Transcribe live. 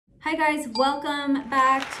Hi guys, welcome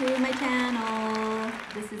back to my channel.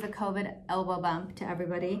 This is a COVID elbow bump to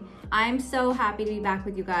everybody. I'm so happy to be back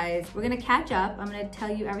with you guys. We're gonna catch up. I'm gonna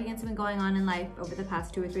tell you everything that's been going on in life over the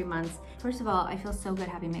past 2 or 3 months. First of all, I feel so good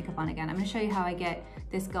having makeup on again. I'm gonna show you how I get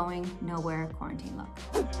this going nowhere quarantine look.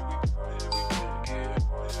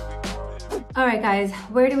 All right guys,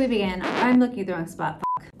 where do we begin? I'm looking at the wrong spot,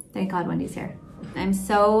 fuck. Thank God Wendy's here. I'm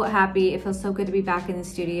so happy. It feels so good to be back in the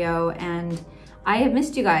studio, and I have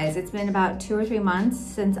missed you guys. It's been about 2 or 3 months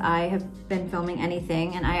since I have been filming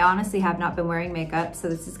anything, and I honestly have not been wearing makeup, so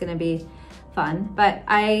this is gonna be fun. But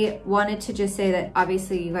I wanted to just say that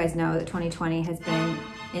obviously you guys know that 2020 has been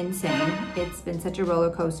insane. It's been such a roller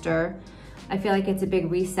coaster. I feel like it's a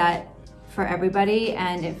big reset for everybody,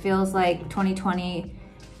 and it feels like 2020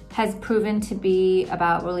 has proven to be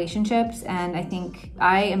about relationships, and I think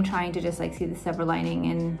I am trying to just like see the silver lining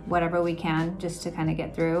in whatever we can just to kind of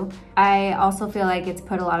get through. I also feel like it's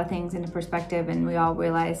put a lot of things into perspective, and we all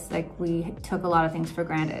realized like we took a lot of things for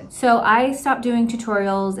granted. So I stopped doing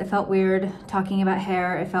tutorials. It felt weird talking about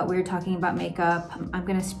hair. It felt weird talking about makeup. I'm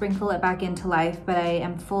gonna sprinkle it back into life, but I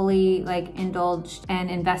am fully like indulged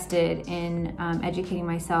and invested in educating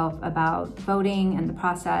myself about voting and the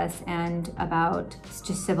process and about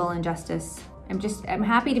just civil injustice. I'm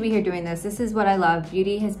happy to be here doing this. This is what I love.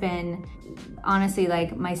 Beauty has been honestly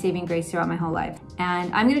like my saving grace throughout my whole life.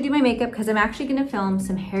 And I'm gonna do my makeup because I'm actually gonna film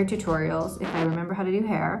some hair tutorials if I remember how to do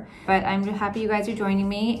hair. But I'm happy you guys are joining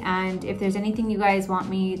me, and if there's anything you guys want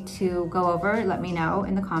me to go over, let me know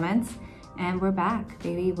in the comments. And we're back,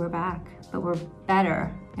 baby, we're back. But we're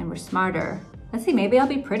better and we're smarter. Let's see, maybe I'll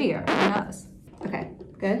be prettier, who knows? Okay,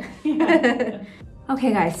 good? Yeah.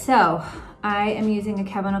 Okay guys, so I am using a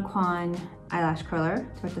Kevin Atkin eyelash curler.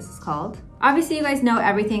 That's what this is called. Obviously you guys know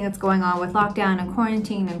everything that's going on with lockdown and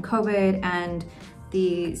quarantine and COVID and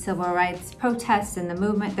the civil rights protests and the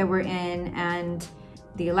movement that we're in and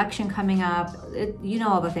the election coming up. You know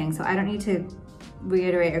all the things, so I don't need to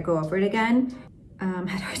reiterate or go over it again. How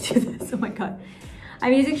do I do this? Oh my God.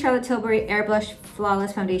 I'm using Charlotte Tilbury Airbrush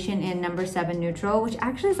Flawless Foundation in number 7 Neutral, which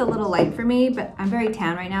actually is a little light for me, but I'm very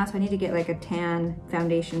tan right now, so I need to get like a tan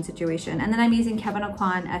foundation situation. And then I'm using Kevin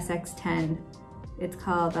Atkin SX10. It's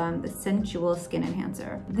called the Sensual Skin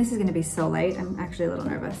Enhancer. This is gonna be so light, I'm actually a little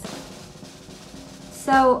nervous.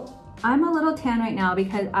 So I'm a little tan right now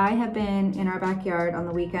because I have been in our backyard on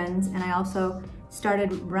the weekends, and I also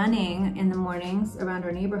started running in the mornings around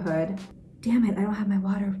our neighborhood. Damn it, I don't have my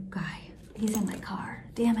water guy. He's in my car,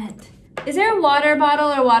 damn it. Is there a water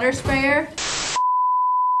bottle or water sprayer?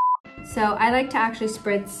 So I like to actually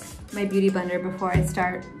spritz my beauty blender before I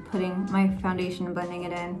start putting my foundation and blending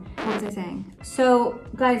it in. What was I saying? So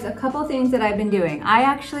guys, a couple things that I've been doing. I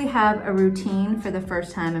actually have a routine for the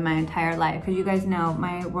first time in my entire life, because you guys know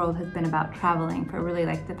my world has been about traveling for really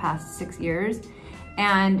like the past 6 years.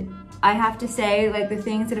 And I have to say, like, the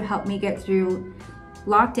things that have helped me get through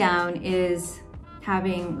lockdown is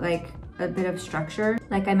having like a bit of structure.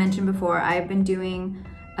 Like I mentioned before, I've been doing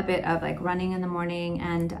a bit of like running in the morning,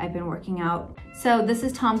 and I've been working out. So this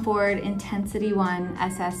is Tom Ford Intensity 1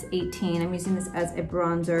 SS18. I'm using this as a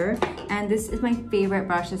bronzer, and this is my favorite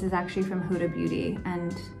brush. This is actually from Huda Beauty,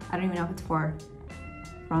 and I don't even know if it's for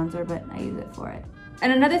bronzer, but I use it for it.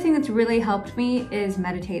 And another thing that's really helped me is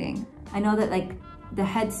meditating. I know that like the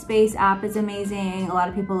Headspace app is amazing. A lot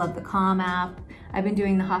of people love the Calm app. I've been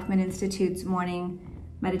doing the Hoffman Institute's morning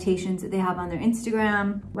meditations that they have on their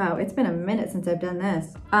Instagram. Wow, it's been a minute since I've done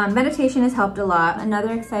this. Meditation has helped a lot.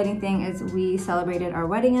 Another exciting thing is we celebrated our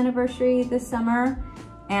wedding anniversary this summer,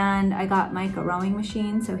 and I got Mike a rowing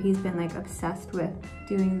machine, so he's been like obsessed with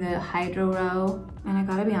doing the hydro row. And I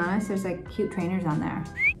gotta be honest, there's like cute trainers on there.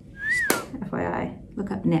 FYI,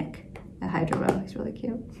 look up Nick at hydro row, he's really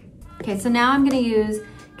cute. Okay, so now I'm gonna use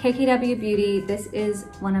KKW Beauty. This is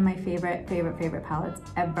one of my favorite palettes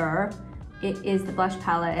ever. It is the blush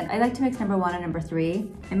palette, and I like to mix number 1 and number 3.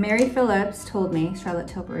 And Mary Phillips told me, Charlotte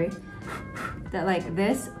Tilbury, that like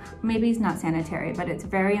this, maybe it's not sanitary, but it's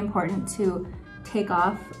very important to take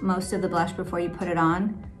off most of the blush before you put it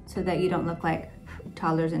on so that you don't look like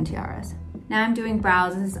toddlers and tiaras. Now I'm doing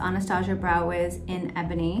brows. This is Anastasia Brow Wiz in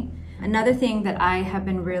Ebony. Another thing that I have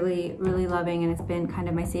been really loving, and it's been kind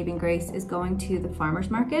of my saving grace, is going to the farmer's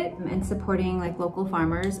market and supporting like local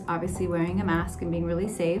farmers, obviously wearing a mask and being really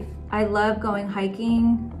safe. I love going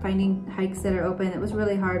hiking, finding hikes that are open. It was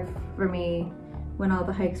really hard for me when all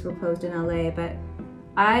the hikes were closed in LA, but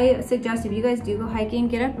I suggest if you guys do go hiking,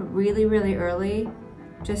 get up really early,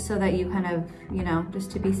 just so that you kind of, you know, just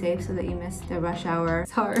to be safe so that you miss the rush hour.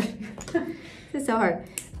 It's hard. It's so hard.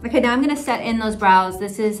 Okay, now I'm gonna set in those brows.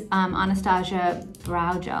 This is Anastasia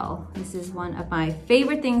Brow Gel. This is one of my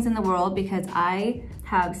favorite things in the world because I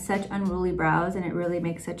have such unruly brows and it really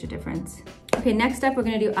makes such a difference. Okay, next up we're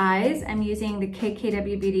gonna do eyes. I'm using the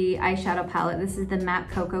KKW Beauty eyeshadow palette. This is the Matte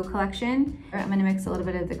Cocoa collection. I'm gonna mix a little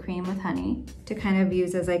bit of the cream with honey to kind of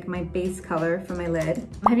use as like my base color for my lid.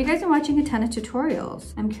 Have you guys been watching a ton of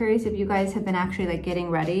tutorials? I'm curious if you guys have been actually like getting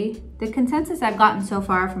ready. The consensus I've gotten so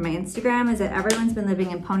far from my Instagram is that everyone's been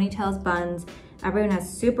living in ponytails, buns, everyone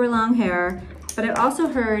has super long hair, but I've also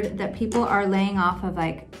heard that people are laying off of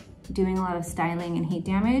like doing a lot of styling and heat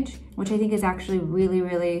damage, which I think is actually really,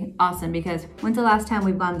 really awesome because when's the last time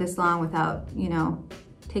we've gone this long without, you know,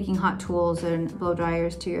 taking hot tools and blow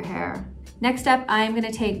dryers to your hair? Next up, I'm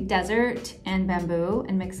gonna take Desert and Bamboo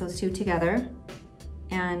and mix those two together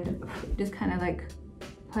and just kind of like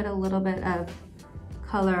put a little bit of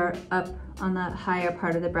color up on the higher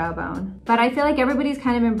part of the brow bone. But I feel like everybody's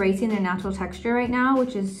kind of embracing their natural texture right now,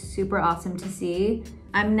 which is super awesome to see.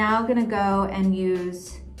 I'm now gonna go and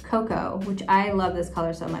use Cocoa, which I love this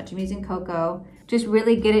color so much. I'm using Cocoa. Just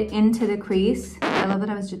really get it into the crease. I love that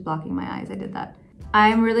I was just blocking my eyes. I did that.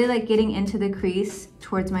 I'm really like getting into the crease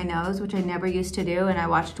towards my nose, which I never used to do. And I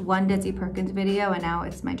watched one Desi Perkins video and now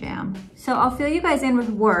it's my jam. So I'll fill you guys in with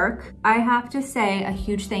work. I have to say a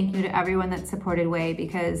huge thank you to everyone that supported Way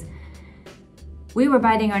because we were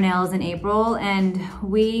biting our nails in April and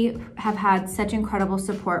we have had such incredible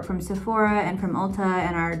support from Sephora and from Ulta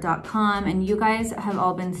and our .com, and you guys have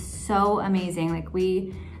all been so amazing. Like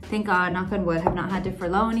we, thank God, knock on wood, have not had to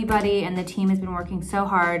furlough anybody, and the team has been working so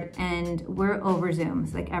hard and we're over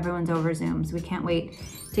Zooms, like everyone's over Zooms. We can't wait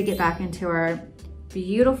to get back into our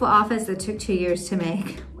beautiful office that took 2 years to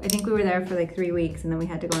make. I think we were there for like 3 weeks and then we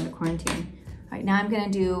had to go into quarantine. All right, now I'm gonna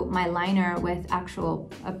do my liner with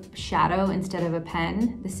a shadow instead of a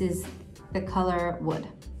pen. This is the color Wood.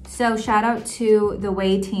 So shout out to the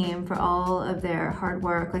Way team for all of their hard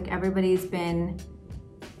work. Like everybody's been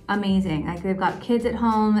amazing. Like they've got kids at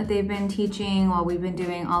home that they've been teaching while we've been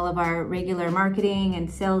doing all of our regular marketing and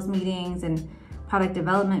sales meetings and product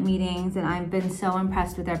development meetings, and I've been so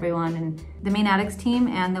impressed with everyone. And the Main Addicts team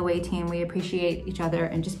and the Way team, we appreciate each other,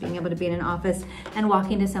 and just being able to be in an office and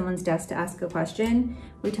walking to someone's desk to ask a question,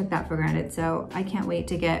 we took that for granted. So I can't wait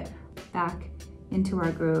to get back into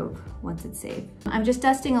our groove once it's safe. I'm just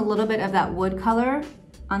dusting a little bit of that wood color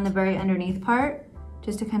on the very underneath part,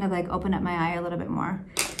 just to kind of like open up my eye a little bit more.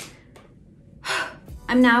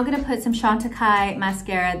 I'm now gonna put some Chantecaille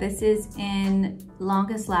mascara. This is in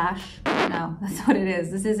Longest Lash. No, that's what it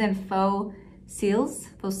is. This is in Faux Seal.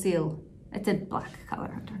 It's a black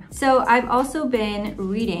color, I don't know. So I've also been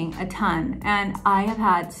reading a ton and I have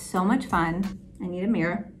had so much fun. I need a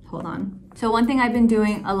mirror, hold on. So one thing I've been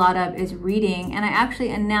doing a lot of is reading, and I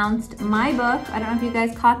actually announced my book. I don't know if you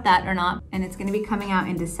guys caught that or not, and it's gonna be coming out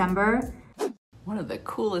in December. One of the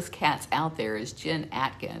coolest cats out there is Jen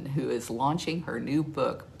Atkin, who is launching her new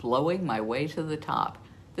book, Blowing My Way to the Top.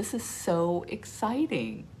 This is so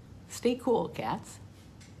exciting. Stay cool, cats.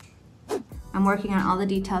 I'm working on all the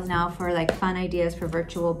details now for like fun ideas for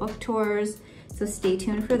virtual book tours, so stay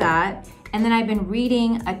tuned for that. And then I've been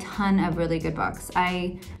reading a ton of really good books.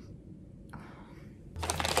 I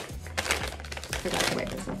forgot to wipe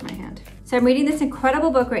this off my hand. So I'm reading this incredible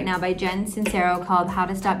book right now by Jen Sincero called How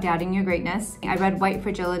to Stop Doubting Your Greatness. I read White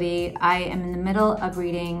Fragility. I am in the middle of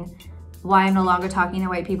reading Why I'm No Longer Talking to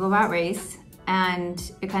White People About Race,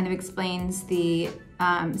 and it kind of explains the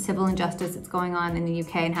civil injustice that's going on in the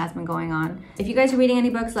UK and has been going on. If you guys are reading any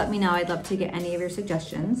books, let me know. I'd love to get any of your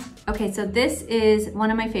suggestions. Okay, so this is one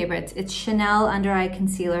of my favorites. It's Chanel Under Eye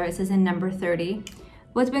Concealer. It says in number 30.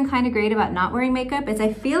 What's been kind of great about not wearing makeup is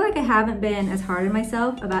I feel like I haven't been as hard on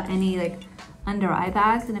myself about any like under eye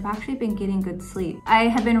bags, and I've actually been getting good sleep. I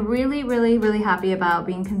have been really happy about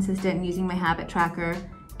being consistent and using my habit tracker.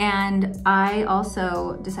 And I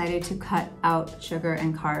also decided to cut out sugar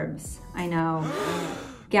and carbs. I know,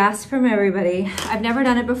 gas from everybody. I've never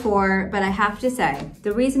done it before, but I have to say,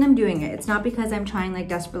 the reason I'm doing it, it's not because I'm trying like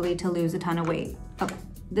desperately to lose a ton of weight. Okay.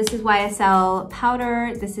 This is YSL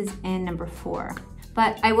powder. This is in number 4.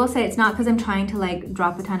 But I will say it's not because I'm trying to like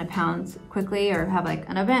drop a ton of pounds quickly or have like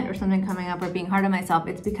an event or something coming up or being hard on myself.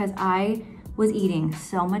 It's because I was eating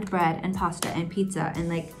so much bread and pasta and pizza and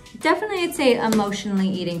like definitely I'd say emotionally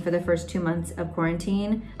eating for the first 2 months of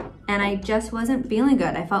quarantine, and I just wasn't feeling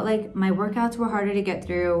good. I felt like my workouts were harder to get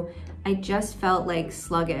through. I just felt like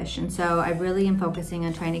sluggish, and so I really am focusing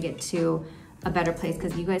on trying to get to a better place,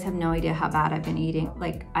 because you guys have no idea how bad I've been eating.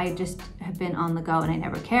 Like, I just have been on the go and I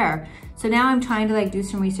never care. So now I'm trying to like do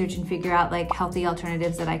some research and figure out like healthy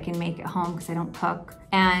alternatives that I can make at home because I don't cook.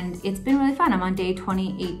 And it's been really fun. I'm on day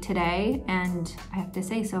 28 today, and I have to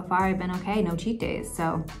say so far I've been okay, no cheat days.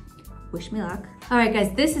 So wish me luck. All right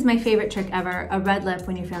guys, this is my favorite trick ever, a red lip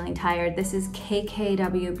when you're feeling tired. This is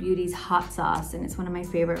KKW Beauty's hot sauce, and it's one of my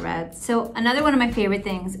favorite reds. So another one of my favorite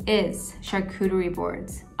things is charcuterie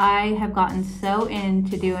boards. I have gotten so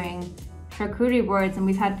into doing charcuterie boards, and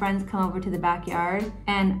we've had friends come over to the backyard,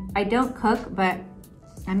 and I don't cook, but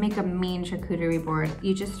I make a mean charcuterie board.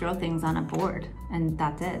 You just throw things on a board, and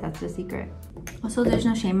that's it, that's the secret. Also, there's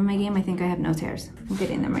no shame in my game. I think I have nose hairs. I'm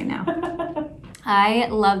getting them right now. I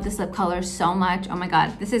love this lip color so much. Oh my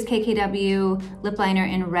God, this is KKW lip liner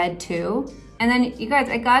in red too. And then you guys,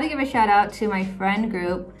 I gotta give a shout out to my friend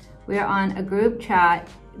group. We are on a group chat.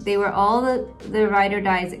 They were all the ride or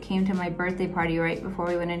dies that came to my birthday party right before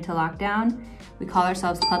we went into lockdown. We call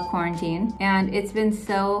ourselves Club Quarantine. And it's been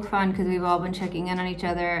so fun because we've all been checking in on each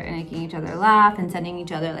other and making each other laugh and sending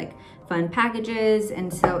each other like fun packages.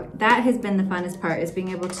 And so that has been the funnest part, is being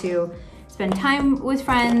able to spend time with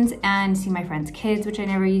friends and see my friends' kids, which I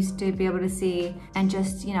never used to be able to see, and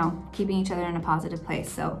just, you know, keeping each other in a positive place.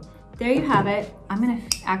 So there you have it. I'm gonna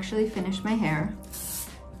actually finish my hair.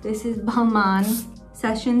 This is Balmain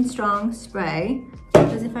Session Strong Spray,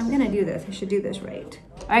 because if I'm gonna do this, I should do this right.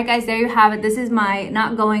 All right guys, there you have it. This is my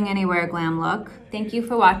not going anywhere glam look. Thank you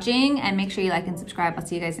for watching, and make sure you like and subscribe. I'll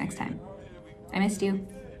see you guys next time. I missed you.